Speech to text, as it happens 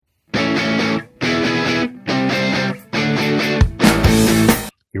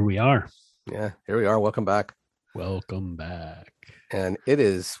are. Yeah, here we are. Welcome back. Welcome back. And it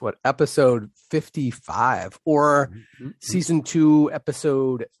is episode 55 or season 2,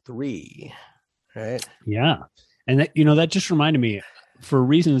 episode 3, right? Yeah. And that just reminded me for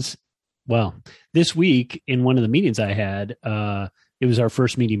reasons. Well, this week in one of the meetings I had, it was our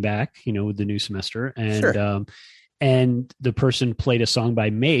first meeting back, with the new semester. And, Sure. And the person played a song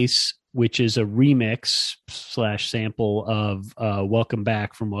by Mace, which is a remix / sample of "Welcome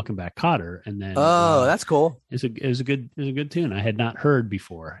Back" from "Welcome Back, Kotter." And then, that's cool. It was a good tune. I had not heard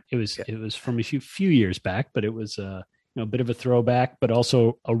before. It was from a few years back, but it was a bit of a throwback, but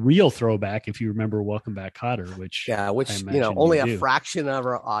also a real throwback if you remember "Welcome Back, Kotter," which only a fraction of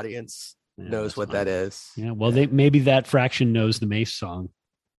our audience knows what that is. Yeah, well, maybe that fraction knows the Mace song.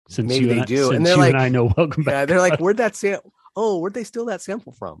 Since maybe they do, and they're like, and I know "Welcome Back." Yeah, they're like, where'd that sample? Oh, where'd they steal that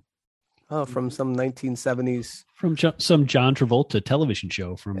sample from? Oh, from some 1970s. From some John Travolta television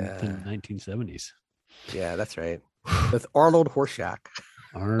show from the 1970s. Yeah, that's right. With Arnold Horshack.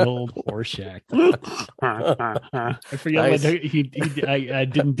 Arnold Horshack. I forget what I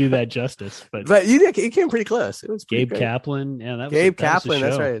didn't do that justice, but you came pretty close. It was Gabe Kaplan. Yeah, that was Gabe Kaplan.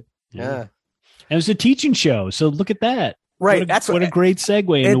 That's right. Yeah. And it was a teaching show. So look at that. Right. What a great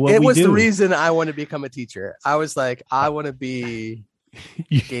segue into what we do. It was the reason I want to become a teacher. I was like, I want to be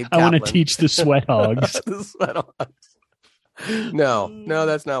Gabe Kaplan. I want to teach the sweat hogs. The sweat hogs. No,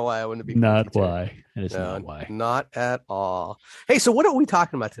 that's not why I want to be. Not why. That is not why. Not at all. Hey, so what are we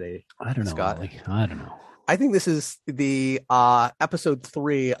talking about today? I don't know, Scott. Ollie. I don't know. I think this is the episode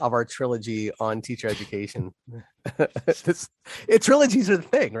 3 of our trilogy on teacher education. Trilogies are the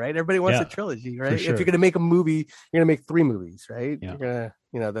thing, right? Everybody wants a trilogy, right? Sure. If you're going to make a movie, you're going to make 3 movies, right? Yeah. You're going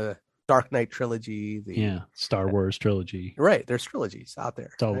to, the Dark Knight trilogy, Star Wars trilogy. Right. There's trilogies out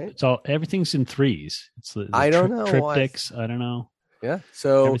there. It's all everything's in 3s. It's the I don't know. Triptychs. I don't know. Yeah.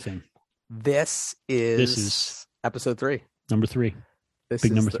 So everything. This is episode 3. Number 3.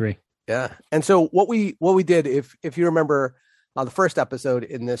 Big number 3. Yeah. And so what we did, if you remember, the first episode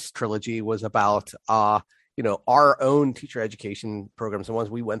in this trilogy was about our own teacher education programs, the ones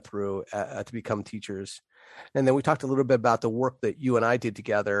we went through to become teachers. And then we talked a little bit about the work that you and I did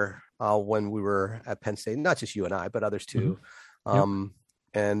together when we were at Penn State, not just you and I, but others too. Mm-hmm.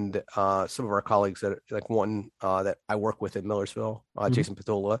 And some of our colleagues that like one that I work with in Millersville, Jason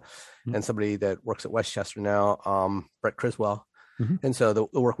Patola, and somebody that works at Westchester now, Brett Criswell. Mm-hmm. And so the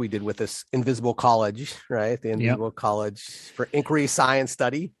work we did with this Invisible College, right? The Invisible College for Inquiry Science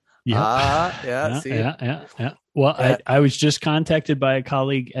Study. Yeah. Well, I was just contacted by a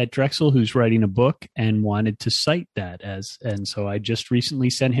colleague at Drexel who's writing a book and wanted to cite that and so I just recently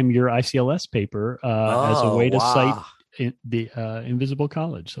sent him your ICLS paper as a way to cite the Invisible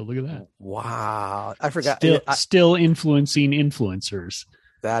College. So look at that. Wow. I forgot. Still influencing influencers.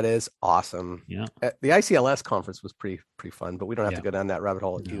 That is awesome. Yeah. The ICLS conference was pretty fun, but we don't have to go down that rabbit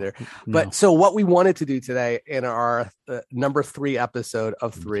hole either. No. But so what we wanted to do today in our number 3 episode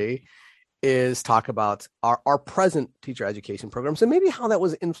of 3 is talk about our present teacher education programs and maybe how that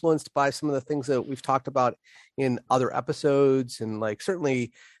was influenced by some of the things that we've talked about in other episodes. And like,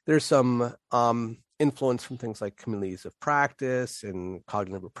 certainly there's some influence from things like communities of practice and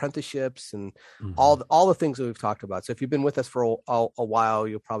cognitive apprenticeships and all the things that we've talked about. So if you've been with us for a while,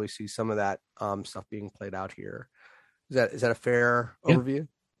 you'll probably see some of that stuff being played out here. Is that a fair overview?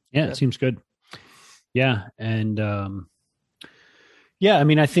 Yeah, it seems good. Yeah. And I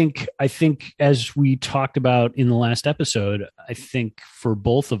mean, I think as we talked about in the last episode, I think for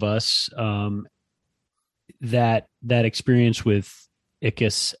both of us, that experience with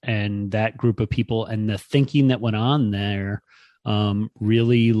ICUS and that group of people and the thinking that went on there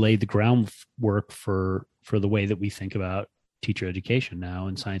really laid the groundwork for the way that we think about teacher education now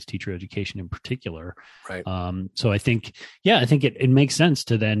and science teacher education in particular. Right. So I think it makes sense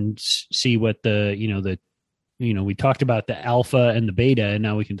to then see what we talked about the alpha and the beta, and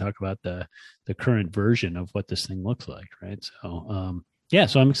now we can talk about the current version of what this thing looks like. Right. So,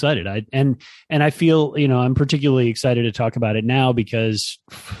 so I'm excited. I feel, I'm particularly excited to talk about it now because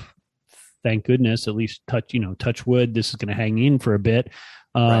thank goodness, at least touch wood, this is going to hang in for a bit.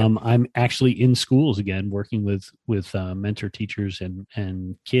 I'm actually in schools again, working with mentor teachers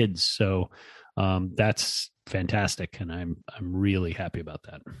and kids. So that's fantastic. And I'm really happy about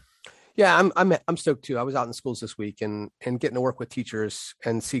that. Yeah, I'm stoked too. I was out in schools this week and getting to work with teachers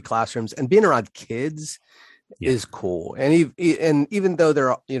and see classrooms and being around kids is cool. And even though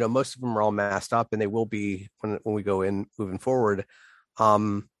they're, most of them are all masked up and they will be when we go in moving forward,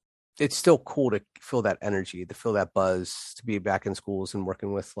 it's still cool to feel that energy, to feel that buzz, to be back in schools and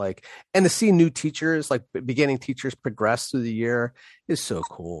working with and to see new teachers, like beginning teachers progress through the year is so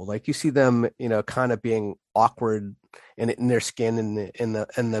cool. Like you see them, kind of being awkward in their skin in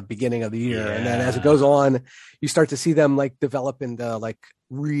the beginning of the year. And then as it goes on, you start to see them like develop into like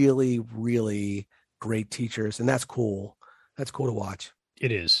really, really great teachers. And that's cool. That's cool to watch.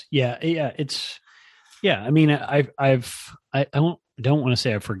 It is. Yeah. Yeah. I mean, I don't want to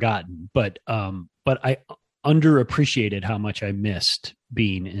say I've forgotten, but I underappreciated how much I missed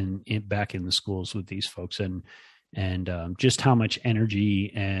being back in the schools with these folks and just how much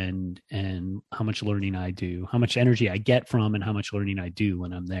energy and how much learning I do, how much energy I get from, and how much learning I do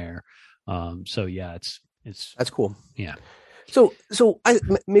when I'm there. So yeah, that's cool. Yeah. So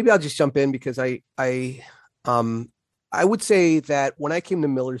maybe I'll just jump in because I would say that when I came to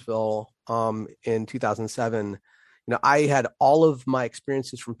Millersville in 2007, I had all of my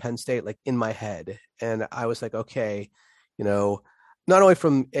experiences from Penn State like in my head, and I was like, okay, not only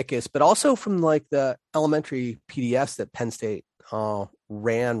from ICUS but also from like the elementary PDS that Penn State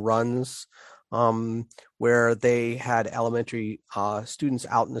runs, where they had elementary students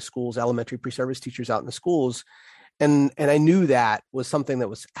out in the schools, elementary pre-service teachers out in the schools. And I knew that was something that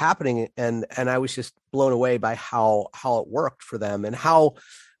was happening, and I was just blown away by how it worked for them and how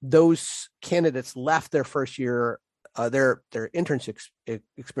those candidates left their first year, their internship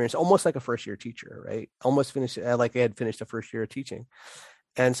experience almost like a first year teacher, right? Almost finished like they had finished a first year of teaching,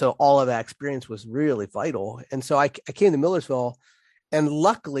 and so all of that experience was really vital. And so I came to Millersville, and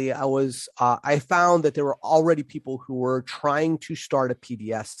luckily I found that there were already people who were trying to start a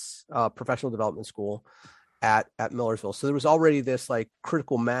PDS, professional development school, at Millersville. So there was already this like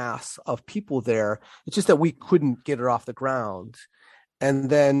critical mass of people there. It's just that we couldn't get it off the ground.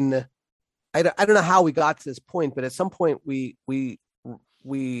 And then I don't know how we got to this point, but at some point we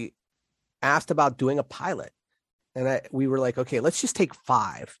asked about doing a pilot, and we were like, okay, let's just take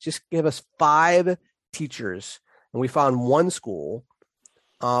 5, just give us 5 teachers. And we found one school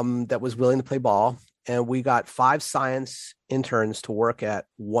that was willing to play ball, and we got 5 science interns to work at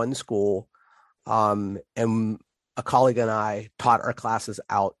one school. And a colleague and I taught our classes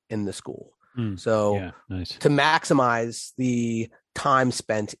out in the school. So nice. To maximize the time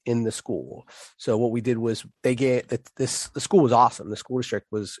spent in the school. So what we did was the school was awesome. The school district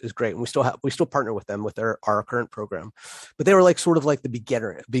is great. And we still partner with them with our current program, but they were like sort of like the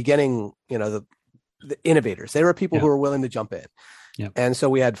beginning, the innovators. They were people who were willing to jump in. Yep. And so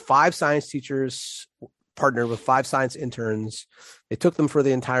we had 5 science teachers partnered with 5 science interns. They took them for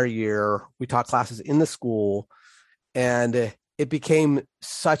the entire year. We taught classes in the school, and it became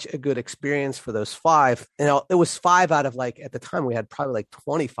such a good experience for those 5. It was 5 out of at the time we had probably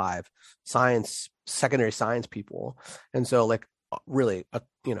 25 secondary science people. And so really,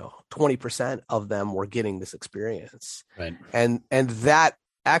 20% of them were getting this experience. Right. And that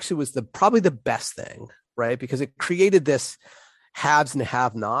actually was probably the best thing, right? Because it created this haves and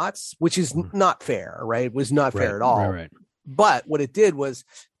have-nots, which is not fair, right? It was not fair at all. Right. But what it did was,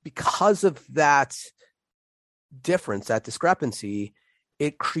 because of that difference, that discrepancy,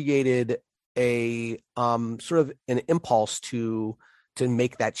 it created a sort of an impulse to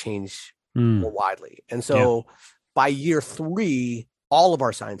make that change more widely. And so by year 3, all of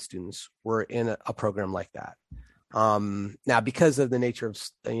our science students were in a program like that. Now, because of the nature of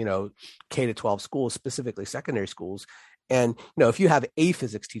K to 12 schools, specifically secondary schools, and if you have a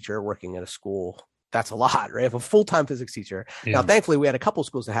physics teacher working at a school, that's a lot, right? If a full-time physics teacher. Yeah. Now, thankfully, we had a couple of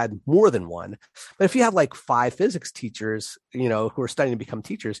schools that had more than one. But if you have 5 physics teachers, who are studying to become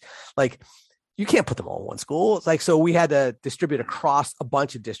teachers, you can't put them all in one school. It's so we had to distribute across a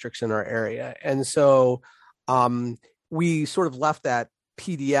bunch of districts in our area. And so we sort of left that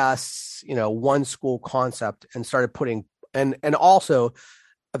PDS, one school concept, and started putting, and also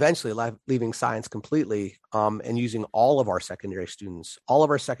eventually leaving science completely, and using all of our secondary students. All of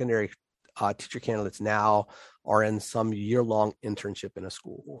our secondary teacher candidates now are in some year-long internship in a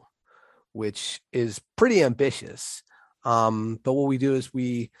school, which is pretty ambitious. But what we do is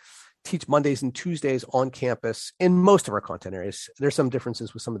we teach Mondays and Tuesdays on campus in most of our content areas. There's some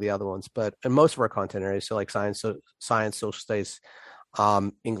differences with some of the other ones, but in most of our content areas, so science, social studies,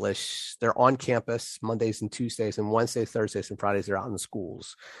 English, they're on campus Mondays and Tuesdays, and Wednesdays, Thursdays, and Fridays they're out in the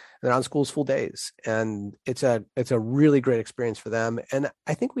schools. They're out in schools full days, and it's a really great experience for them. And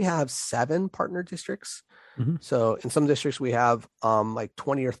I think we have 7 partner districts. Mm-hmm. So in some districts we have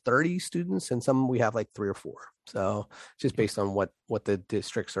 20 or 30 students, and some we have 3 or 4. So just based on what the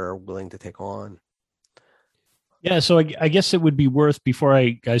districts are willing to take on. Yeah, so I guess it would be worth, before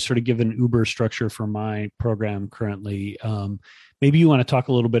I sort of give an Uber structure for my program currently. Maybe you want to talk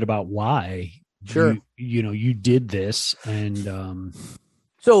a little bit about why Sure. you did this, and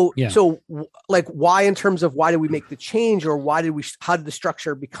yeah, Like, why, in terms of why did we make the change, or how did the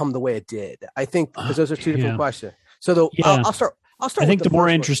structure become the way it did? I think, because those are two different questions. So I'll start. I think the more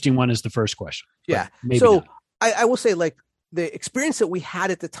interesting one is the first question. Yeah. Maybe so not. I will say, like, the experience that we had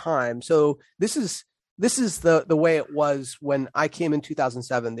at the time. So this is the way it was when I came in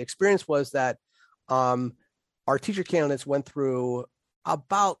 2007. The experience was that our teacher candidates went through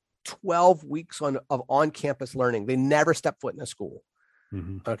about 12 weeks of on-campus learning. They never stepped foot in a school.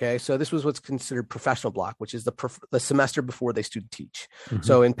 Mm-hmm. Okay, so this was what's considered professional block, which is the semester before they student teach. Mm-hmm.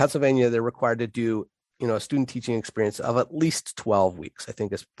 So in Pennsylvania, they're required to do a student teaching experience of at least 12 weeks, I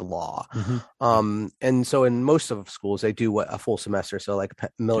think is the law. Mm-hmm. And so in most of schools, they do a full semester. So like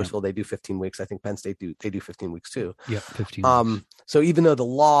Millersville, they do 15 weeks. I think Penn State they do 15 weeks too. Yeah, 15 weeks. So even though the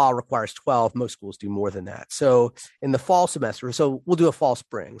law requires 12, most schools do more than that. So in the fall semester, so we'll do a fall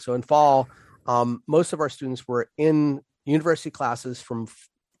spring. So in fall, most of our students were in university classes from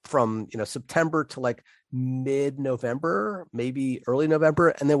September to like mid-November, maybe early November,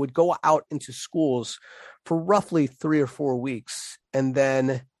 and then would go out into schools for roughly 3 or 4 weeks, and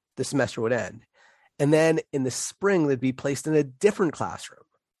then the semester would end. And then in the spring, they'd be placed in a different classroom.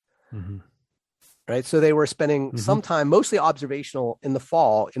 Mm-hmm. Right. So they were spending some time, mostly observational, in the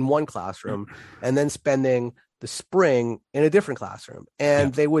fall in one classroom, and then spending the spring in a different classroom.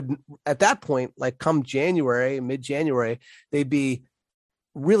 And they would, at that point, like come January, mid-January, they'd be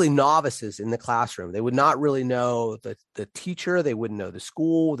really novices in the classroom. They would not really know the teacher. They wouldn't know the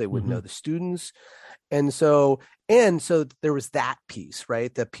school. They wouldn't know the students. And so there was that piece,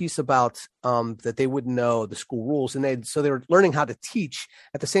 right? The piece about that they wouldn't know the school rules. And so they were learning how to teach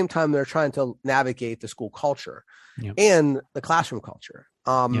at the same time they're trying to navigate the school culture and the classroom culture.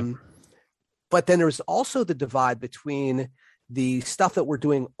 But then there was also the divide between the stuff that we're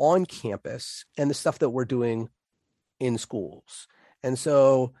doing on campus and the stuff that we're doing in schools. And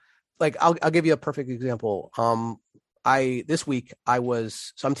so, like, I'll give you a perfect example. This week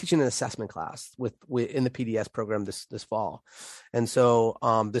I'm teaching an assessment class in the PDS program this fall. And so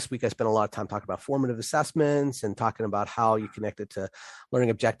this week I spent a lot of time talking about formative assessments and talking about how you connect it to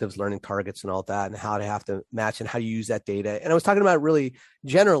learning objectives, learning targets, and all that, and how to have to match and how you use that data. And I was talking about it really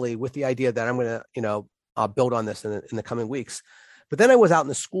generally with the idea that I'm going to, build on this in the coming weeks. But then I was out in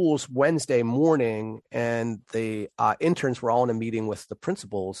the schools Wednesday morning, and the interns were all in a meeting with the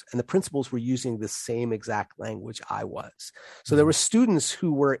principals, and the principals were using the same exact language I was. So there were students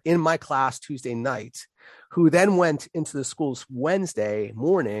who were in my class Tuesday night who then went into the schools Wednesday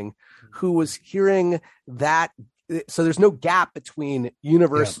morning, who was hearing that. So there's no gap between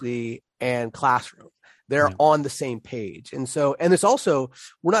university and classroom. They're on the same page. And it's also,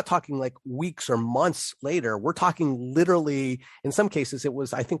 we're not talking like weeks or months later. We're talking literally, in some cases,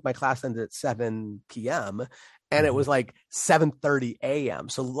 I think my class ended at 7 p.m. and it was like 7:30 a.m.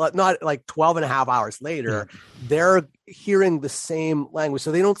 So not like 12 and a half hours later, they're hearing the same language.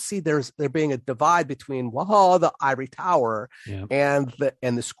 So they don't see there being a divide between the ivory tower and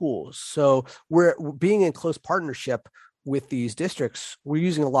the schools. So we're being in close partnership with these districts. We're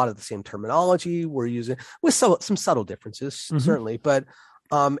using a lot of the same terminology. We're using with some subtle differences, certainly, but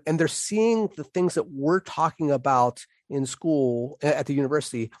and they're seeing the things that we're talking about in school at the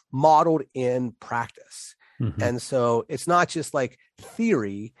university modeled in practice. And so it's not just like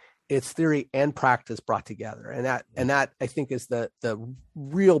theory; it's theory and practice brought together. And that I think is the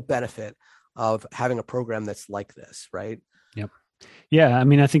real benefit of having a program that's like this, right? Yep. Yeah, I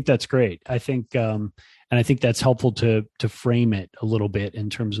mean, I think that's great. I think, and I think that's helpful to frame it a little bit in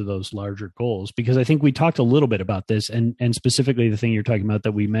terms of those larger goals, because I think we talked a little bit about this, and specifically the thing you're talking about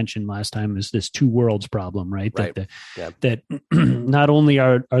that we mentioned last time is this two worlds problem, right? That not only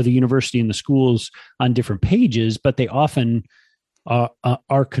are the university and the schools on different pages, but they often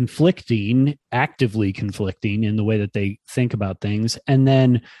are conflicting, actively conflicting in the way that they think about things, and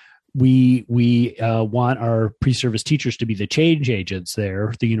then we want our pre-service teachers to be the change agents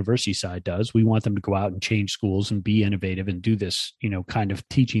there. The university side does. We want them to go out and change schools and be innovative and do this, kind of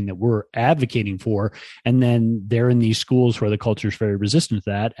teaching that we're advocating for. And then they're in these schools where the culture is very resistant to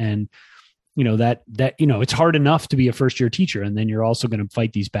that. And, that it's hard enough to be a first year teacher. And then you're also going to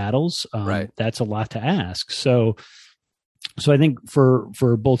fight these battles. Right. That's a lot to ask. So I think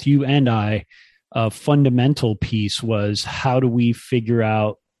for both you and I, a fundamental piece was, how do we figure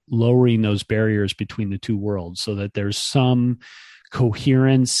out lowering those barriers between the two worlds so that there's some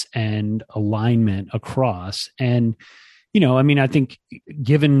coherence and alignment across. And, I mean, I think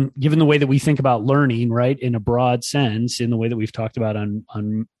given the way that we think about learning, right, in a broad sense, in the way that we've talked about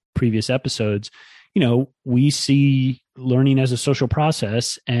on previous episodes, we see learning as a social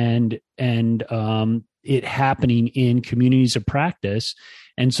process and it happening in communities of practice.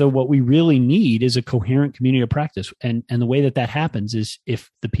 And so what we really need is a coherent community of practice. And the way that happens is if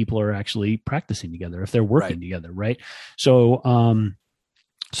the people are actually practicing together, if they're working together, right? So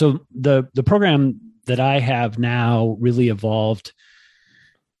the program that I have now really evolved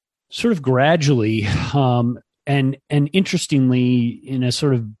sort of gradually, and interestingly, in a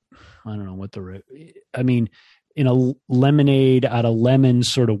sort of, I don't know in a lemonade out of lemon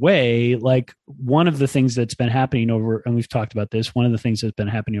sort of way. Like, one of the things that's been happening and we've talked about this, one of the things that's been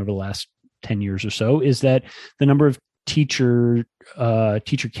happening over the last 10 years or so is that the number of teacher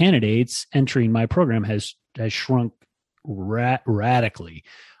candidates entering my program has shrunk radically.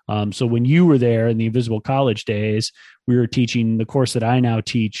 So when you were there in the Invisible College days, we were teaching the course that I now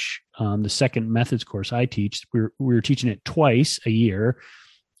teach, the second methods course I teach. We were teaching it twice a year.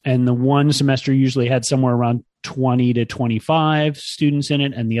 And the one semester usually had somewhere around 20 to 25 students in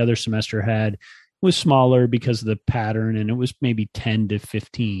it. And the other semester was smaller because of the pattern, and it was maybe 10 to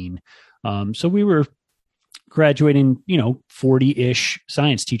 15. So we were graduating, 40-ish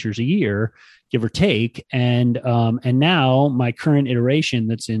science teachers a year, give or take. And now my current iteration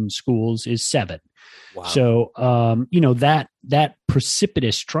that's in schools is 7. Wow. So, that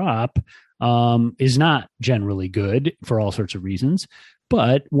precipitous drop is not generally good for all sorts of reasons.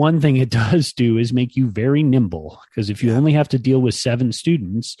 But one thing it does do is make you very nimble, because if you only have to deal with 7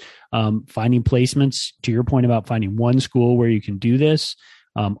 students, finding placements, to your point about finding one school where you can do this,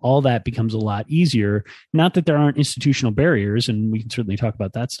 all that becomes a lot easier. Not that there aren't institutional barriers, and we can certainly talk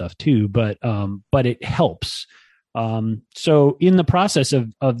about that stuff too, but it helps. So in the process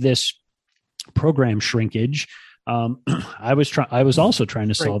of this program shrinkage, I was also trying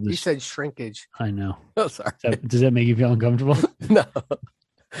to solve this. You said shrinkage. I know. Oh, sorry. Does that make you feel uncomfortable? No.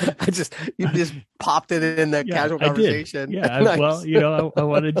 You just popped it in the casual conversation. I did. Yeah. Nice. Well, I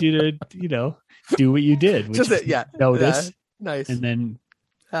wanted you to, do what you did. Which notice. Nice. And then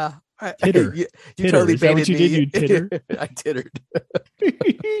titter. You totally baited me. Did? You titter? I tittered.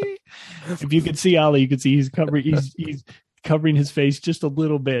 If you could see Ollie, you could see he's covering his face just a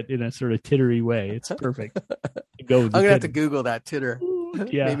little bit in a sort of tittery way. It's perfect. I'm going to have to Google that titter.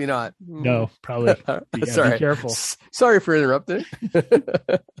 Yeah. Maybe not. No, probably. Sorry. Be careful. Sorry for interrupting.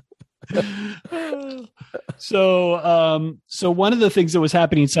 So one of the things that was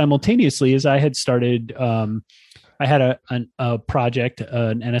happening simultaneously is I had started, I had a project,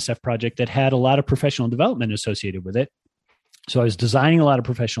 an NSF project that had a lot of professional development associated with it. So I was designing a lot of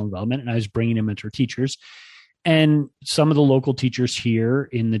professional development, and I was bringing in mentor teachers. And some of the local teachers here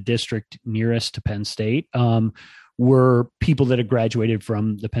in the district nearest to Penn State were people that had graduated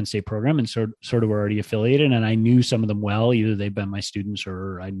from the Penn State program and sort of were already affiliated. And I knew some of them well. Either they've been my students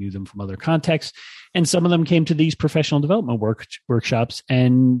or I knew them from other contexts. And some of them came to these professional development workshops,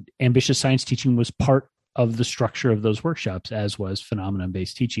 and ambitious science teaching was part of the structure of those workshops, as was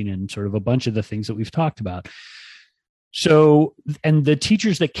phenomenon-based teaching and sort of a bunch of the things that we've talked about. So, and the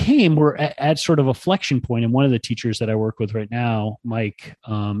teachers that came were at sort of a flexion point. And one of the teachers that I work with right now, Mike,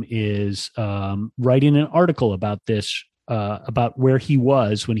 is writing an article about this, about where he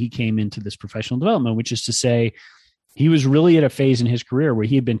was when he came into this professional development, which is to say, he was really at a phase in his career where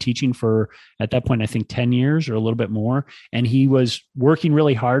he had been teaching for, at that point, I think 10 years or a little bit more. And he was working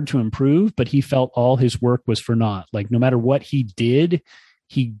really hard to improve, but he felt all his work was for naught. Like, no matter what he did,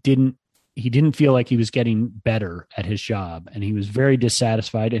 he didn't feel like he was getting better at his job, and he was very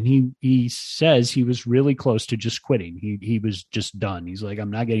dissatisfied. And he says he was really close to just quitting. He was just done. He's like, I'm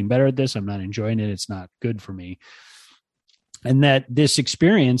not getting better at this. I'm not enjoying it. It's not good for me. And that this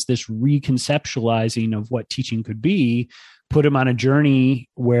experience, this reconceptualizing of what teaching could be, put him on a journey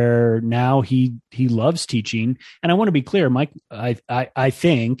where now he loves teaching. And I want to be clear, Mike, I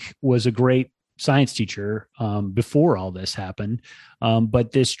think was a great science teacher before all this happened.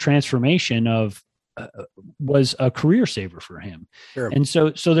 But this transformation was a career saver for him. Sure. And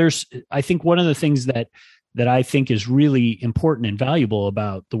so there's, I think one of the things that I think is really important and valuable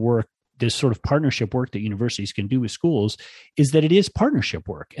about the work, this sort of partnership work that universities can do with schools, is that it is partnership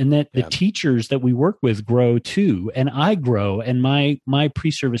work, and that the teachers that we work with grow too. And I grow, and my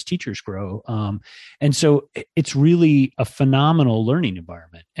pre-service teachers grow. And so it's really a phenomenal learning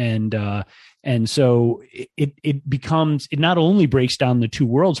environment. And And so it becomes, it not only breaks down the two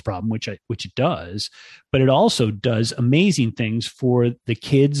worlds problem, which it does, but it also does amazing things for the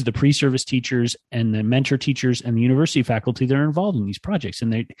kids, the pre-service teachers and the mentor teachers and the university faculty that are involved in these projects.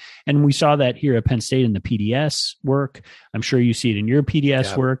 And we saw that here at Penn State in the PDS work. I'm sure you see it in your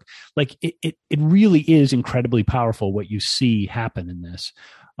PDS work. Like it really is incredibly powerful what you see happen in this.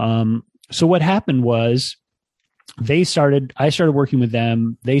 So what happened was, I started working with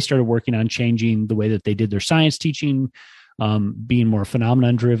them. They started working on changing the way that they did their science teaching, being more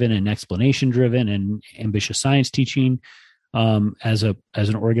phenomenon driven and explanation driven and ambitious science teaching, as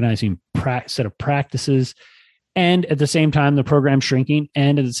an organizing set of practices. And at the same time, the program's shrinking.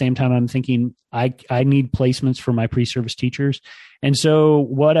 And at the same time, I'm thinking I need placements for my pre-service teachers. And so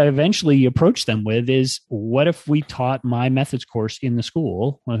what I eventually approached them with is, what if we taught my methods course in the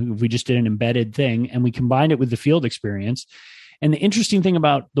school? If we just did an embedded thing and we combined it with the field experience. And the interesting thing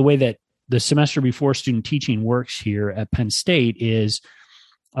about the way that the semester before student teaching works here at Penn State is,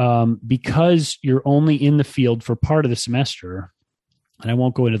 because you're only in the field for part of the semester, and I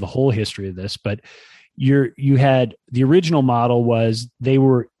won't go into the whole history of this, but you had the original model was they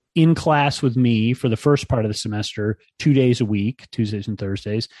were in class with me for the first part of the semester, 2 days a week, Tuesdays and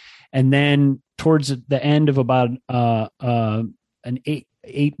Thursdays. And then towards the end of about an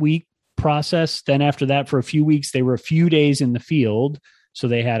 8-week process, then after that, for a few weeks, they were a few days in the field. So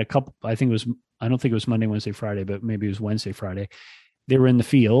they had a couple, I don't think it was Monday, Wednesday, Friday, but maybe it was Wednesday, Friday. They were in the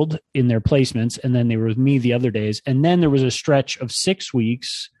field in their placements, and then they were with me the other days. And then there was a stretch of 6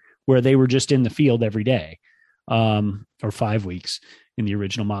 weeks where they were just in the field every day, or 5 weeks in the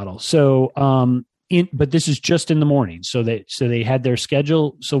original model. So, but this is just in the morning. So they had their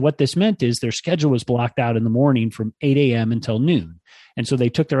schedule. So what this meant is their schedule was blocked out in the morning from 8 a.m. until noon. And so they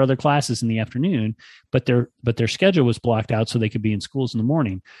took their other classes in the afternoon, but their schedule was blocked out so they could be in schools in the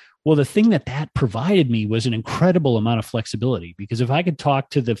morning. Well, the thing that provided me was an incredible amount of flexibility, because if I could talk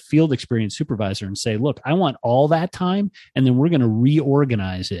to the field experience supervisor and say, look, I want all that time, and then we're going to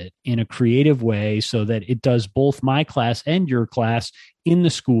reorganize it in a creative way so that it does both my class and your class in the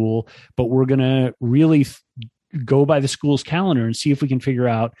school, but we're going to really go by the school's calendar and see if we can figure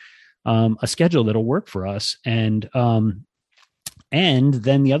out a schedule that'll work for us. And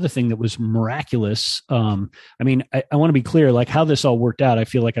then the other thing that was miraculous, I want to be clear, like how this all worked out. I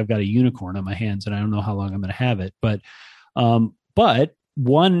feel like I've got a unicorn on my hands and I don't know how long I'm going to have it. But the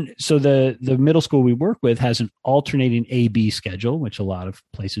middle school we work with has an alternating A-B schedule, which a lot of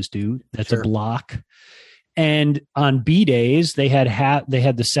places do. That's a block. And on B days, they had the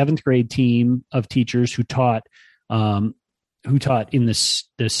 7th grade team of teachers who taught in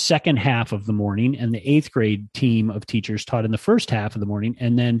the second half of the morning, and the 8th grade team of teachers taught in the first half of the morning.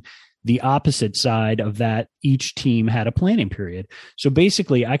 And then the opposite side of that, each team had a planning period. So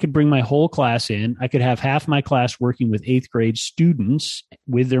basically I could bring my whole class in. I could have half my class working with 8th grade students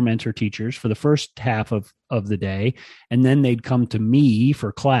with their mentor teachers for the first half of the day. And then they'd come to me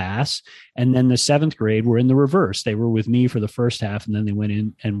for class. And then the 7th grade were in the reverse. They were with me for the first half, and then they went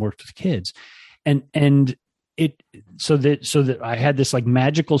in and worked with kids. So that I had this like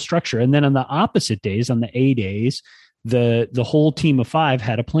magical structure. And then on the opposite days, on the A days, the whole team of 5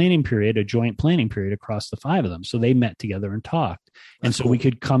 had a joint planning period across the 5 of them. So they met together and talked. And so we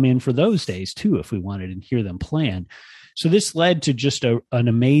could come in for those days too, if we wanted, and hear them plan. So this led to just an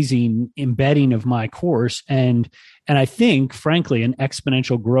amazing embedding of my course. And I think, frankly, an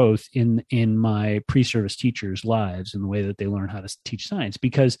exponential growth in my pre-service teachers' lives and the way that they learn how to teach science,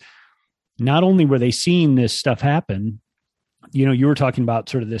 because not only were they seeing this stuff happen, you were talking about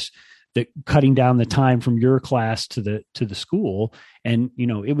sort of the cutting down the time from your class to the school. And,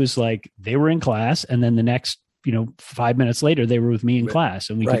 it was like they were in class, and then the next, 5 minutes later, they were with me in class,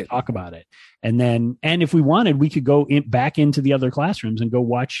 and we could talk about it. And if we wanted, we could go back into the other classrooms and go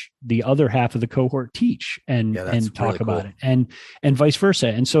watch the other half of the cohort teach and talk about it, and vice versa.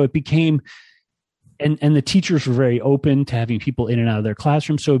 And so it became, and the teachers were very open to having people in and out of their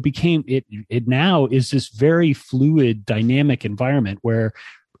classroom. So it became, it now is this very fluid, dynamic environment where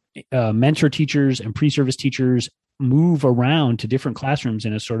mentor teachers and pre-service teachers move around to different classrooms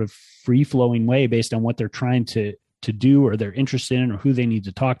in a sort of free-flowing way based on what they're trying to do, or they're interested in, or who they need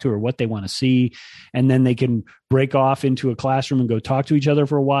to talk to, or what they want to see. And then they can break off into a classroom and go talk to each other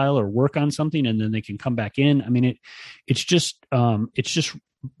for a while, or work on something, and then they can come back in. I mean, it's just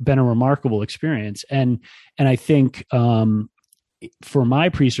been a remarkable experience. And I think for my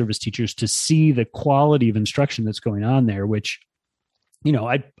pre-service teachers to see the quality of instruction that's going on there, which,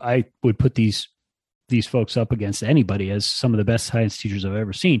 I would put these folks up against anybody as some of the best science teachers I've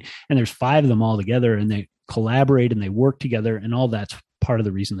ever seen. And there's 5 of them all together, and they collaborate and they work together, and all that's part of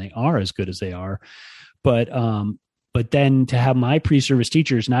the reason they are as good as they are. But then to have my pre-service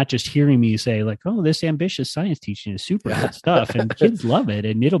teachers not just hearing me say like, oh, this ambitious science teaching is super good stuff and kids love it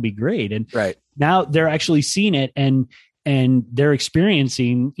and it'll be great. And now they're actually seeing it and they're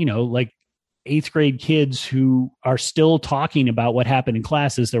experiencing, like 8th grade kids who are still talking about what happened in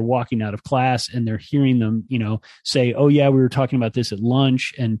class as they're walking out of class, and they're hearing them, say, oh yeah, we were talking about this at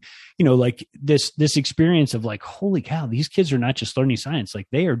lunch. And, like this experience of like, holy cow, these kids are not just learning science. Like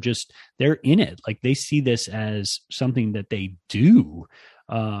they're in it. Like they see this as something that they do.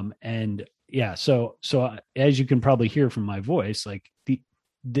 And yeah, so as you can probably hear from my voice, like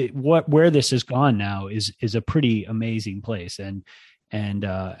where this has gone now is a pretty amazing place. And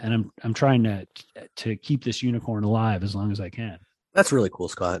I'm trying to keep this unicorn alive as long as I can. That's really cool,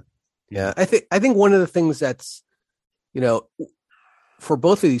 Scott. Yeah. I think one of the things that's, for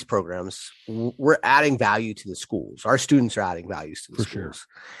both of these programs, we're adding value to the schools. Our students are adding values to the schools.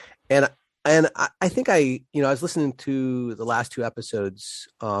 Sure. And I think I was listening to the last 2 episodes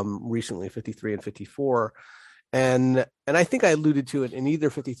recently, 53 and 54. And I think I alluded to it in either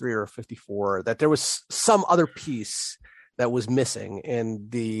 53 or 54, that there was some other piece that was missing in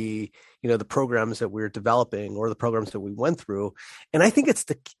the programs that we're developing or the programs that we went through. And I think it's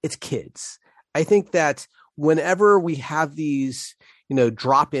kids. I think that whenever we have these,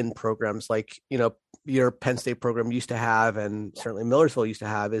 drop-in programs like, your Penn State program used to have, and certainly Millersville used to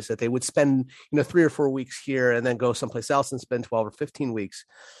have, is that they would spend, 3 or 4 weeks here and then go someplace else and spend 12 or 15 weeks.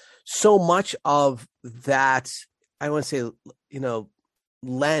 So much of that, I want to say,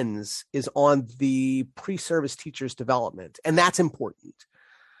 lens is on the pre-service teachers development, and that's important.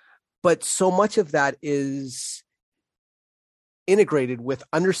 But so much of that is integrated with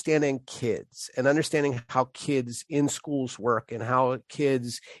understanding kids and understanding how kids in schools work and how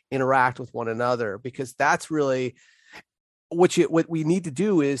kids interact with one another, because that's really what we need to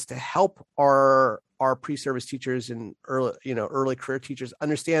do, is to help our pre-service teachers and early career teachers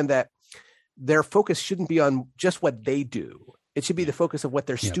understand that their focus shouldn't be on just what they do. It should be the focus of what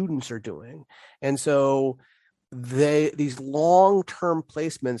their students are doing. And so these long-term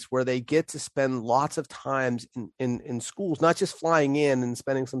placements where they get to spend lots of times in schools, not just flying in and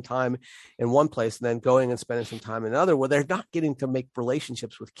spending some time in one place and then going and spending some time in another, where they're not getting to make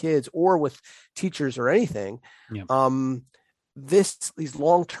relationships with kids or with teachers or anything. These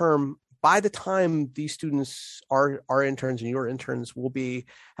long-term, by the time these students are interns and your interns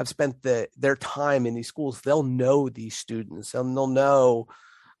have spent their time in these schools, they'll know these students and they'll know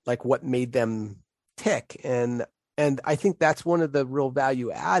like what made them tick. And I think that's one of the real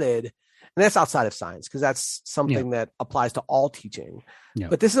value added, and that's outside of science, because that's something that applies to all teaching.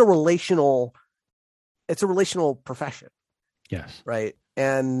 But this is a relational profession. Yes. Right.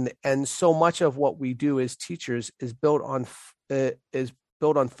 And so much of what we do as teachers is built on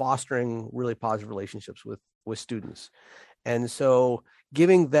fostering really positive relationships with students. And so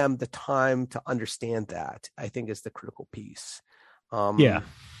giving them the time to understand that, I think, is the critical piece. 100%.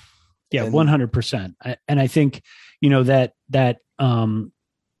 And I think,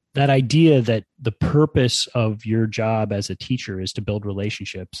 that idea that the purpose of your job as a teacher is to build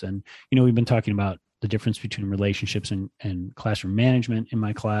relationships. And, we've been talking about the difference between relationships and classroom management in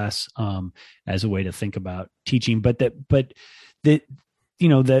my class as a way to think about teaching. But the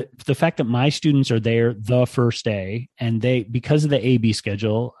fact that my students are there the first day, and because of the A-B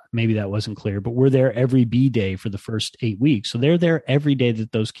schedule, maybe that wasn't clear, but we're there every B day for the first 8 weeks. So they're there every day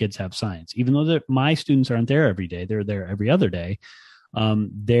that those kids have science, even though my students aren't there every day. They're there every other day.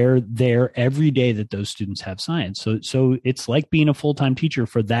 They're there every day that those students have science. So it's like being a full-time teacher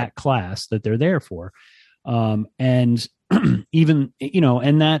for that class that they're there for. And even,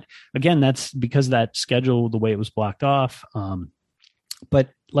 and that, again, that's because of that schedule, the way it was blocked off.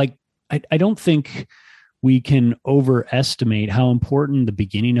 But like, I don't think we can overestimate how important the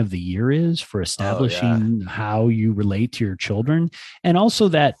beginning of the year is for establishing how you relate to your children. And also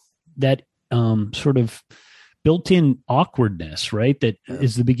that sort of built-in awkwardness, right? That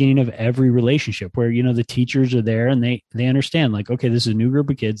is the beginning of every relationship, where, the teachers are there and they understand, like, okay, this is a new group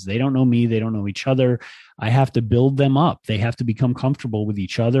of kids. They don't know me. They don't know each other. I have to build them up. They have to become comfortable with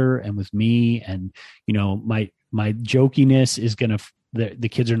each other and with me. And, my jokiness is going to, the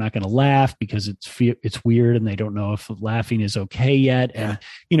kids are not going to laugh because it's weird and they don't know if laughing is okay yet. And,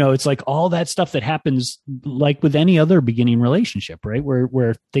 it's like all that stuff that happens like with any other beginning relationship, right?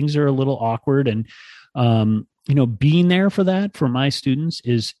 Where things are a little awkward. And, being there for that for my students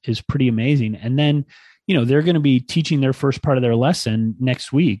is pretty amazing. And then, they're going to be teaching their first part of their lesson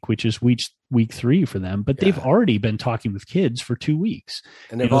next week, which is week 3 for them, but they've already been talking with kids for 2 weeks,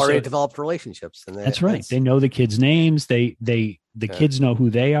 and they've already developed relationships. And that's right. They know the kids' names. They the kids know who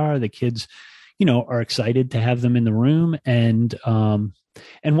they are. The kids, are excited to have them in the room. And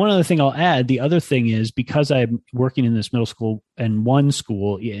one other thing I'll add, the other thing is, because I'm working in this middle school and one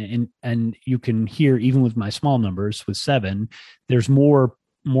school, and you can hear, even with my small numbers with 7, there's more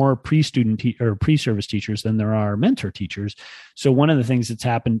pre-student or pre-service teachers than there are mentor teachers. So one of the things that's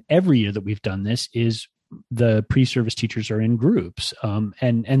happened every year that we've done this is the pre-service teachers are in groups.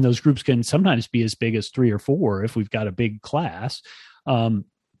 And those groups can sometimes be as big as 3 or 4 if we've got a big class.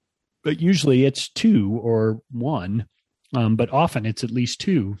 But usually it's 2 or 1. But often it's at least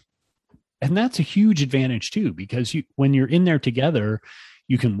 2. And that's a huge advantage too, because when you're in there together,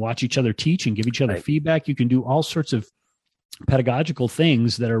 you can watch each other teach and give each other feedback. You can do all sorts of pedagogical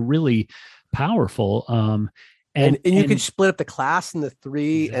things that are really powerful. And you could split up the class into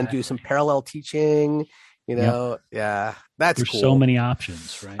 3 and do some parallel teaching, Yeah, that's there's cool. So many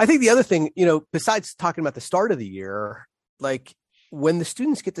options, right? I think the other thing, besides talking about the start of the year, like when the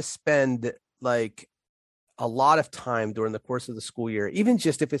students get to spend like a lot of time during the course of the school year, even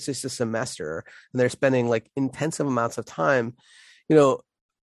just if it's just a semester and they're spending like intensive amounts of time,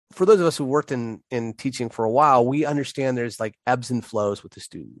 for those of us who worked in teaching for a while, we understand there's like ebbs and flows with the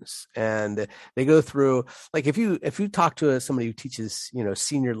students, and they go through, like, if you talk to somebody who teaches,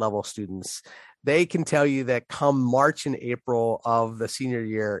 senior level students, they can tell you that come March and April of the senior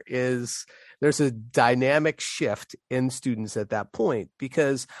year there's a dynamic shift in students at that point,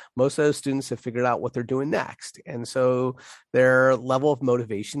 because most of those students have figured out what they're doing next. And so their level of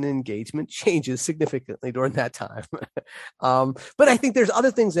motivation and engagement changes significantly during that time. But I think there's other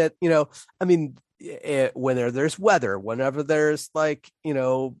things that, when there's weather, whenever there's like,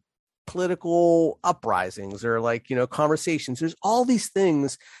 political uprisings or like, conversations, there's all these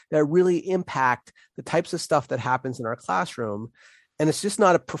things that really impact the types of stuff that happens in our classroom. And it's just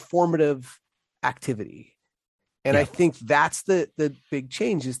not a performative activity. And I think that's the big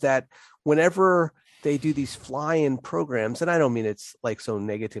change, is that whenever they do these fly-in programs, and I don't mean it's like so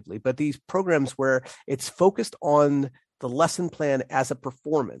negatively, but these programs where it's focused on the lesson plan as a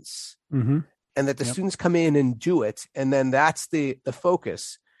performance, and that the students come in and do it, and then that's the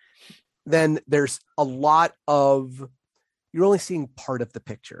focus, then there's a lot of, you're only seeing part of the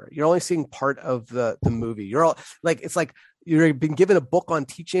picture. You're only seeing part of the movie. You're all like, it's like you've been given a book on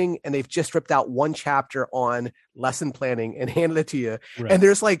teaching and they've just ripped out one chapter on lesson planning and handed it to you. Right. And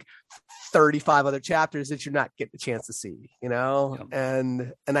there's like 35 other chapters that you're not getting a chance to see,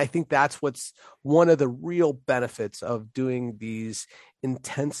 And I think that's what's one of the real benefits of doing these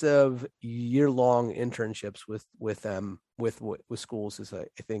intensive year-long internships with schools is, I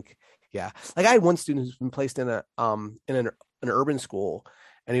think, like I had one student who's been placed in an urban school,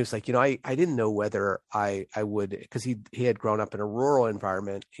 and he was like, I didn't know whether I would, because he had grown up in a rural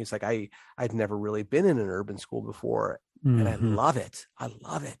environment. He's like, I'd never really been in an urban school before, and I love it.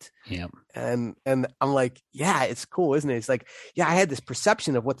 Yeah. And I'm like, yeah, it's cool, isn't it? It's like, yeah, I had this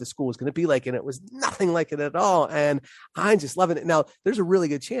perception of what the school was going to be like, and it was nothing like it at all. And I'm just loving it. Now, there's a really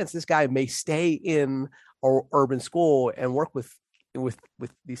good chance this guy may stay in an urban school and work with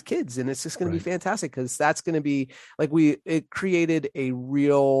these kids, and it's just going to be fantastic, because that's going to be like, it created a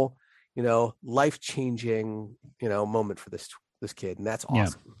real, life-changing, moment for this kid, and that's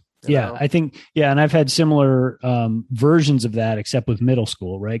awesome. I think, and I've had similar versions of that, except with middle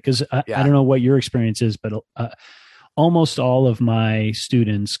school, right? Because I don't know what your experience is, but almost all of my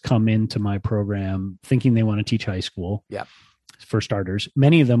students come into my program thinking they want to teach high school. Yeah. For starters,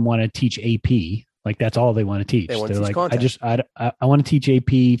 many of them want to teach AP. Like that's all they want to teach. They're like, content. I want to teach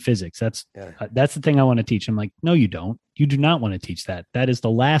AP physics. That's the thing I want to teach. I'm like, no, you don't. You do not want to teach that. That is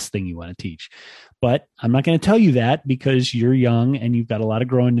the last thing you want to teach. But I'm not going to tell you that, because you're young and you've got a lot of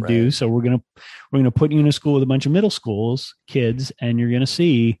growing to do. So we're going to put you in a school with a bunch of middle schools kids, and you're going to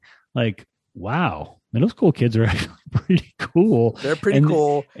see like, wow, middle school kids are actually pretty cool. They're pretty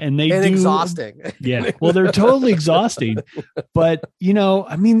cool. And they do exhausting. Yeah. Well, they're totally exhausting. But,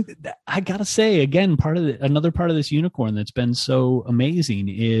 I got to say, again, another part of this unicorn that's been so amazing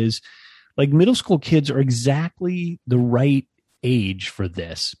is like middle school kids are exactly the right age for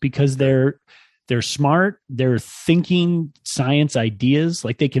this, because they're smart. They're thinking science ideas.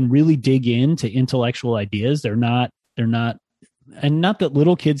 Like they can really dig into intellectual ideas. They're not, and not that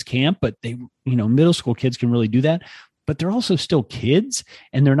little kids can't, but they, middle school kids can really do that, but they're also still kids,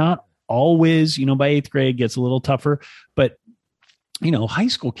 and they're not always, by 8th grade gets a little tougher, but high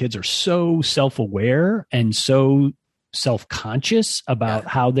school kids are so self-aware and so self-conscious about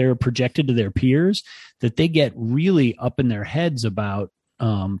how they're projected to their peers that they get really up in their heads about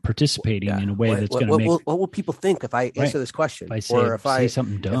participating in a way that's going to make. What will people think if I answer this question, if I say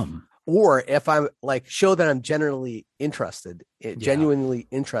something dumb? or if I'm like, show that I'm genuinely interested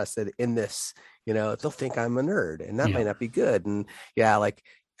in this, they'll think I'm a nerd, and that might not be good. And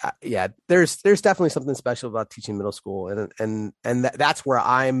there's definitely something special about teaching middle school, and that's where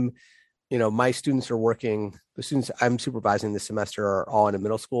I'm, my students are working. The students I'm supervising this semester are all in a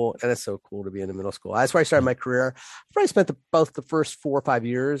middle school, and it's so cool to be in a middle school. That's where I started my career. I probably spent both the first 4 or 5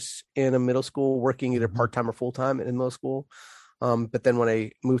 years in a middle school, working either part-time or full-time in middle school. But then when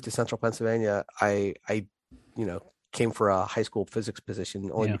I moved to Central Pennsylvania, I came for a high school physics position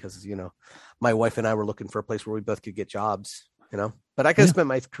only because, my wife and I were looking for a place where we both could get jobs, but I could have spent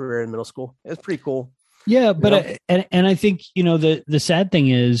my career in middle school. It was pretty cool. Yeah. But, and I think, the sad thing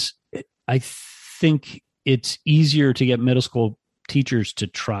is, I think it's easier to get middle school teachers to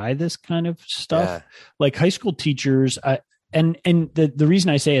try this kind of stuff. Yeah. Like high school teachers, and the reason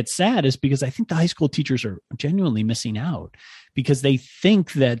I say it's sad is because I think the high school teachers are genuinely missing out because they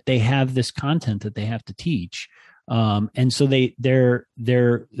think that they have this content that they have to teach. And so they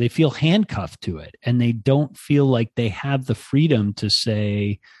feel handcuffed to it, and they don't feel like they have the freedom to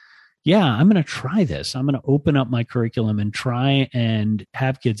say, yeah, I'm going to try this. I'm going to open up my curriculum and try and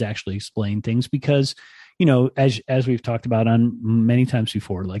have kids actually explain things because, as we've talked about on many times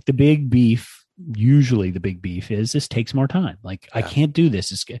before, like usually the big beef is this takes more time. Like I can't do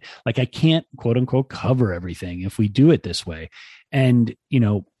this. It's like, I can't quote unquote cover everything if we do it this way. And,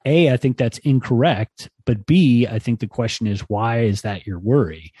 A, I think that's incorrect, but B, I think the question is, why is that your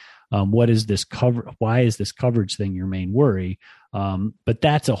worry? Why is this coverage thing your main worry? But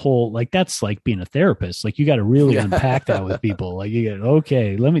that's that's like being a therapist. Like you got to really unpack that with people. Like you get,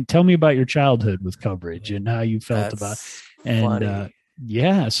 okay, tell me about your childhood with coverage and how you felt about, and,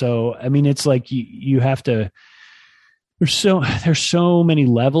 so, I mean, it's like you have to, there's so many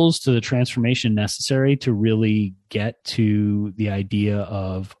levels to the transformation necessary to really get to the idea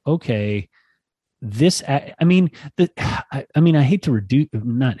of, okay, I hate to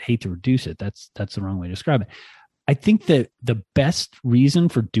reduce it. That's the wrong way to describe it. I think that the best reason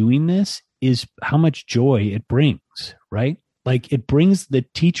for doing this is how much joy it brings, right? Like it brings the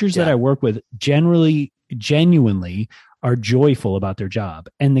teachers that I work with genuinely are joyful about their job.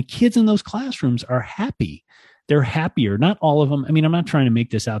 And the kids in those classrooms are happy. They're happier. Not all of them. I mean, I'm not trying to make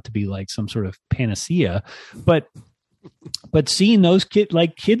this out to be like some sort of panacea, but seeing those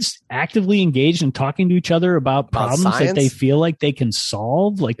kids actively engaged and talking to each other about problems that they feel like they can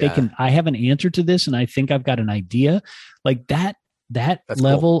solve, like I have an answer to this and I think I've got an idea, like that's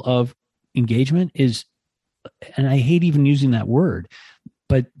level of engagement is, and I hate even using that word,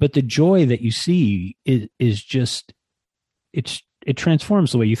 but the joy that you see is just, it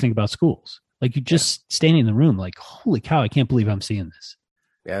transforms the way you think about schools. Like you just standing in the room, like, holy cow, I can't believe I'm seeing this.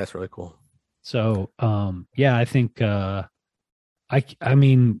 Yeah, that's really cool. So, I think, I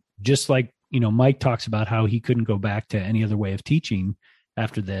mean, just like, Mike talks about how he couldn't go back to any other way of teaching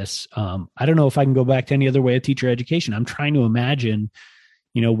after this. I don't know if I can go back to any other way of teacher education. I'm trying to imagine,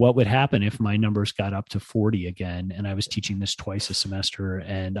 what would happen if my numbers got up to 40 again, and I was teaching this twice a semester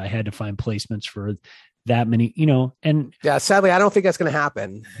and I had to find placements for that many, and sadly, I don't think that's going to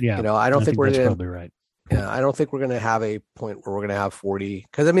happen. Yeah. I don't think we're that's probably right. Yeah, I don't think we're going to have a point where we're going to have 40.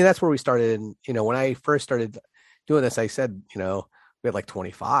 Because, I mean, that's where we started. And, when I first started doing this, I said, we had like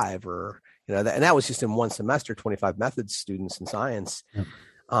 25 or, and that was just in one semester, 25 methods students in science. Yep.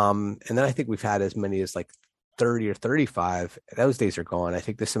 And then I think we've had as many as like 30 or 35. Those days are gone. I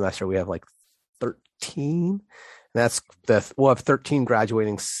think this semester we have like 13. And we'll have 13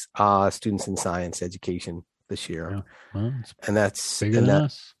 graduating students in science education this year. Yeah. Well, and that's bigger than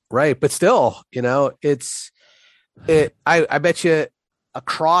us. Right. But still, I bet you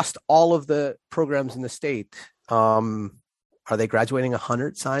across all of the programs in the state, are they graduating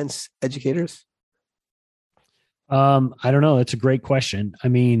 100 science educators? I don't know. That's a great question. I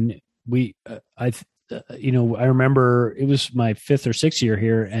mean, I remember it was my 5th or 6th year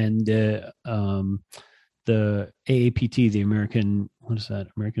here, and the AAPT, the American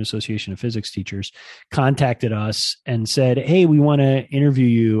Association of Physics Teachers, contacted us and said, hey, we want to interview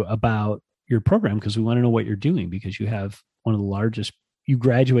you about your program because we want to know what you're doing, because you have you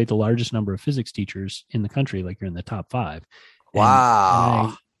graduate the largest number of physics teachers in the country. Like you're in the top 5.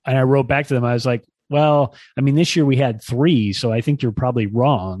 Wow. And I wrote back to them. I was like, well, I mean, this year we had 3, so I think you're probably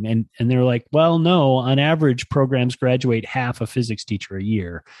wrong. And they're like, well, no, on average, programs graduate half a physics teacher a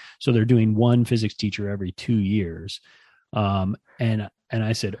year. So they're doing 1 physics teacher every 2 years. And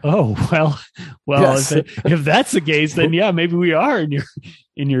I said, oh, well, yes. if that's the case, then yeah, maybe we are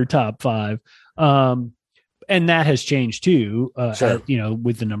in your top 5. And that has changed too, sure.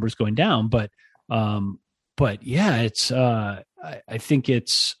 with the numbers going down. But but yeah, it's I think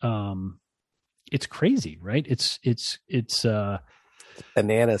it's crazy, right? It's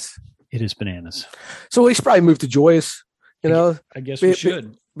Bananas. it is bananas. So we should probably move to Joyce. I guess we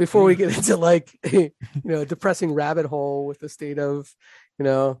should. Before we get into like, depressing rabbit hole with the state of,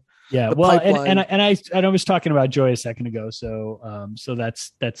 yeah. the Well, pipeline. and I was talking about joy a second ago. So, so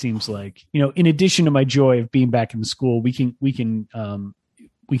that seems like, in addition to my joy of being back in the school, we can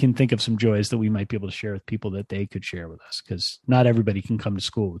think of some joys that we might be able to share with people that they could share with us. Cause not everybody can come to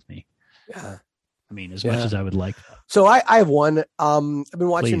school with me. Yeah. I mean, as much as I would like that. So I have one. I've been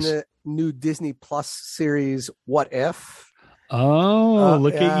watching Please. the new Disney Plus series, What If? Oh,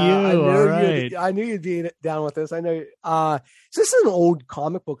 look at you. All right. I knew you'd be down with this. I know. So this is an old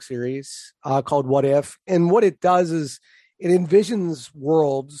comic book series called What If, and what it does is it envisions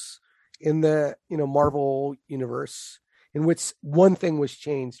worlds in the Marvel universe in which one thing was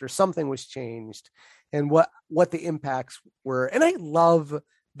changed or something was changed, and what the impacts were. And I love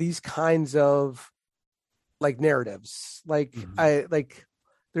these kinds of like narratives. Like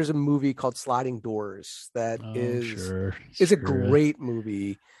there's a movie called Sliding Doors that is a great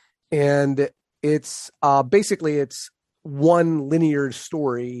movie. And it's basically it's one linear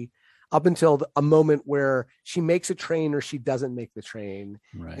story up until a moment where she makes a train or she doesn't make the train.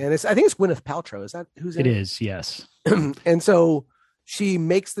 Right. And I think it's Gwyneth Paltrow. Is that who's in it? It is, yes. And so she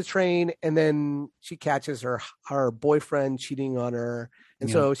makes the train and then she catches her boyfriend cheating on her. And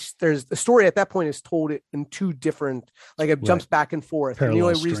so there's the story at that point is told in two different, like it jumps back and forth. Parallel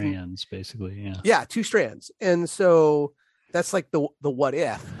and the only strands, basically. Yeah. Yeah. Two strands. And so that's like the what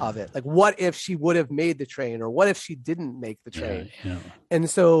if of it. Like what if she would have made the train or what if she didn't make the train? Yeah. And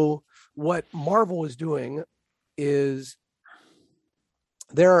so what Marvel is doing is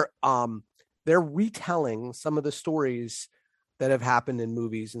they're retelling some of the stories that have happened in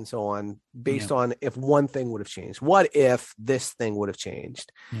movies and so on based on if one thing would have changed. What if this thing would have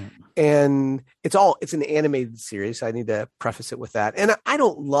changed? Yeah. And it's an animated series. So I need to preface it with that. And I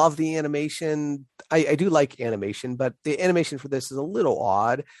don't love the animation. I do like animation, but the animation for this is a little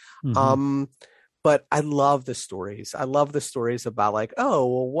odd. Mm-hmm. But I love the stories. I love the stories about like, oh,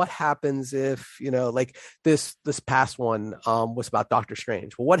 well, what happens if, like this past one was about Doctor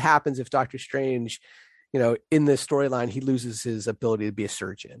Strange. Well, what happens if Doctor Strange, in this storyline, he loses his ability to be a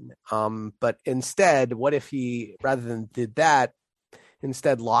surgeon. But instead, what if he, rather than did that,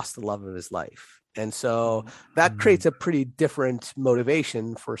 instead lost the love of his life? And so that creates a pretty different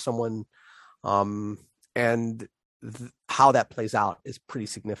motivation for someone. And how that plays out is pretty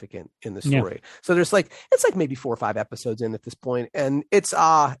significant in the story. Yeah. So there's it's like maybe 4 or 5 episodes in at this point, and it's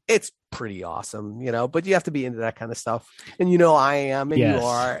pretty awesome, but you have to be into that kind of stuff, and I am, and you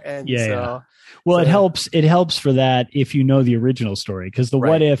are, and Well, it helps for that if you know the original story, because the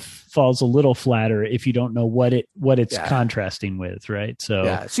what if falls a little flatter if you don't know what it's contrasting with, right?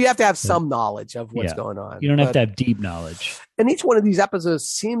 So so you have to have some knowledge of what's going on. You don't have to have deep knowledge. And each one of these episodes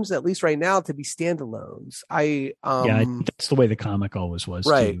seems, at least right now, to be standalones. I think that's the way the comic always was,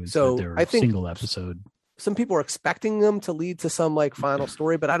 right? Too, so they're I think single episode. Some people are expecting them to lead to some final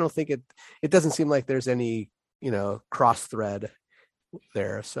story, but I don't think it doesn't seem like there's any cross thread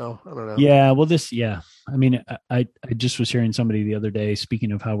there. So I don't know. Yeah, well, I mean, I just was hearing somebody the other day,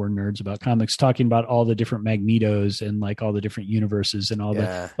 speaking of how we're nerds about comics, talking about all the different Magnetos and like all the different universes and all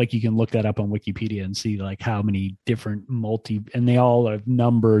the, like, you can look that up on Wikipedia and see like how many different and they all have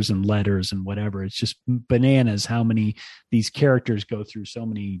numbers and letters and whatever. It's just bananas how many these characters go through so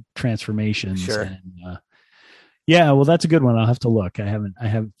many transformations. Sure. And yeah, well, that's a good one. I'll have to look. I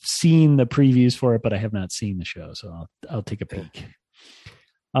have seen the previews for it, but I have not seen the show, so I'll take a peek.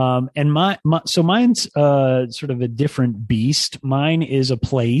 And so mine's sort of a different beast. Mine is a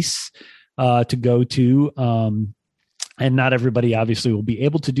place to go to, and not everybody obviously will be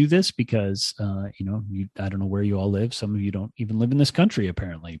able to do this because I don't know where you all live. Some of you don't even live in this country,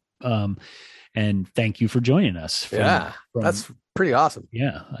 apparently. And thank you for joining us. That's pretty awesome.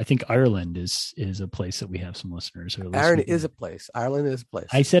 Yeah, I think Ireland is a place that we have some listeners. Ireland is a place.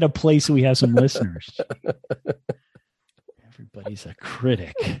 I said a place that we have some listeners. Everybody's a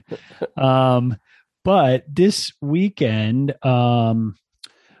critic. But this weekend, my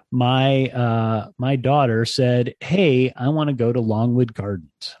daughter said, "Hey, I want to go to Longwood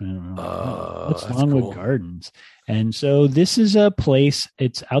Gardens." What's Longwood Gardens? And so this is a place.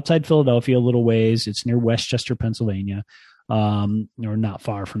 It's outside Philadelphia, a little ways. It's near Westchester, Pennsylvania, or not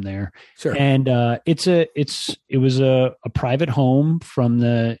far from there. Sure. And it was a private home from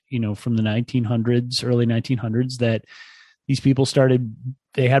the 1900s, early 1900s that these people started.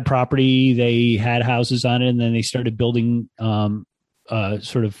 They had property, they had houses on it, and then they started building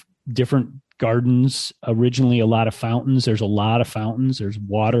sort of different gardens, originally a lot of fountains. There's a lot of fountains. There's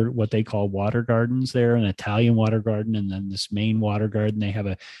water, what they call water gardens there, an Italian water garden, and then this main water garden. They have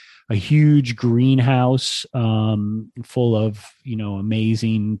a huge greenhouse full of,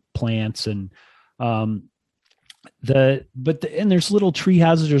 amazing plants and and there's little tree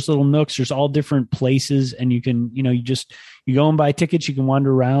houses, there's little nooks, there's all different places, and you can, you go and buy tickets. You can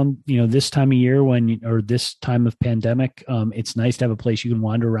wander around, this time of year or this time of pandemic. It's nice to have a place you can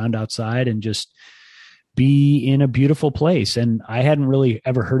wander around outside and just be in a beautiful place. And I hadn't really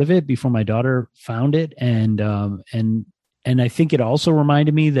ever heard of it before my daughter found it. And I think it also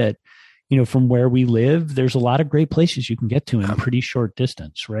reminded me that, from where we live, there's a lot of great places you can get to in a pretty short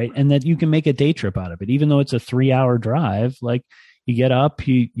distance, right? And that you can make a day trip out of it, even though it's a 3-hour drive. Like, you get up,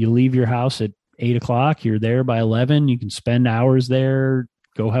 you leave your house at 8:00, you're there by 11. You can spend hours there,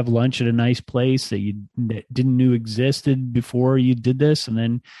 go have lunch at a nice place that you didn't know existed before you did this. And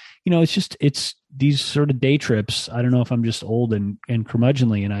then, it's these sort of day trips. I don't know if I'm just old and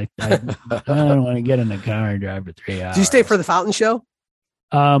curmudgeonly, and I don't want to get in the car and drive for 3 hours. Did you stay for the fountain show?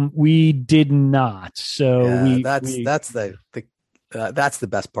 We did not. So that's the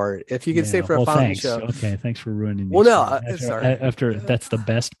best part. If you can stay for a fountain show. Okay, thanks for ruining me. Well, no, sorry. After that's the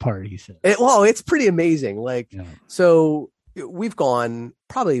best part, he said. It's pretty amazing. So we've gone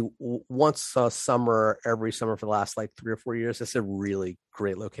probably once a summer, every summer for the last 3 or 4 years. It's a really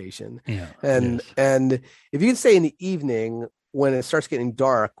great location. Yeah, and if you can stay in the evening, when it starts getting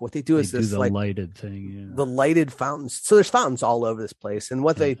dark, what they do is this lighted thing, the lighted fountains. So there's fountains all over this place. And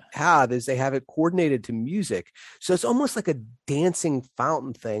what they have is they have it coordinated to music. So it's almost like a dancing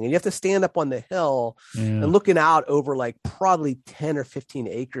fountain thing. And you have to stand up on the hill and looking out over probably 10 or 15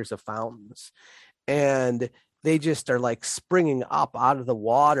 acres of fountains. And they just are springing up out of the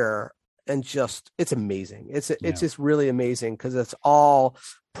water, and it's amazing. It's just really amazing because it's all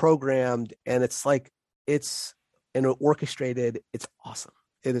programmed, and it's and orchestrated. It's awesome.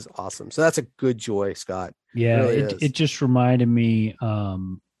 It is awesome. So that's a good joy, Scott. Yeah. It just reminded me,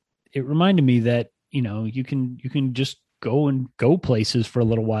 that, you can just go places for a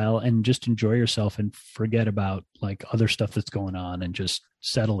little while and just enjoy yourself and forget about other stuff that's going on and just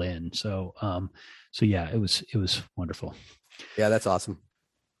settle in. So yeah, it was wonderful. Yeah, that's awesome.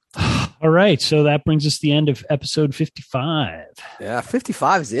 All right. So that brings us to the end of episode 55. Yeah.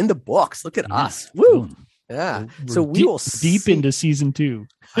 55 is in the books. Look at us. Woo. Yeah. So we will deep into season 2.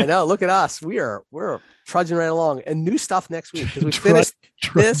 I know. Look at us. We're trudging right along, and new stuff next week because we finished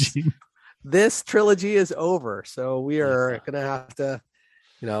this trilogy is over. So we are going to have to,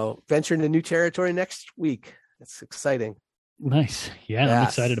 venture into new territory next week. It's exciting. Nice. Yeah. Yes. I'm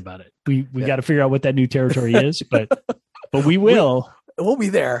excited about it. We got to figure out what that new territory is, but we will. We'll be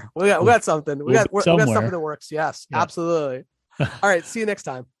there. We got something. We got something that works. Yes, absolutely. All right. See you next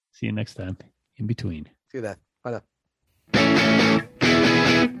time. See you next time. In between. See you then. Bye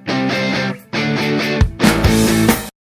now.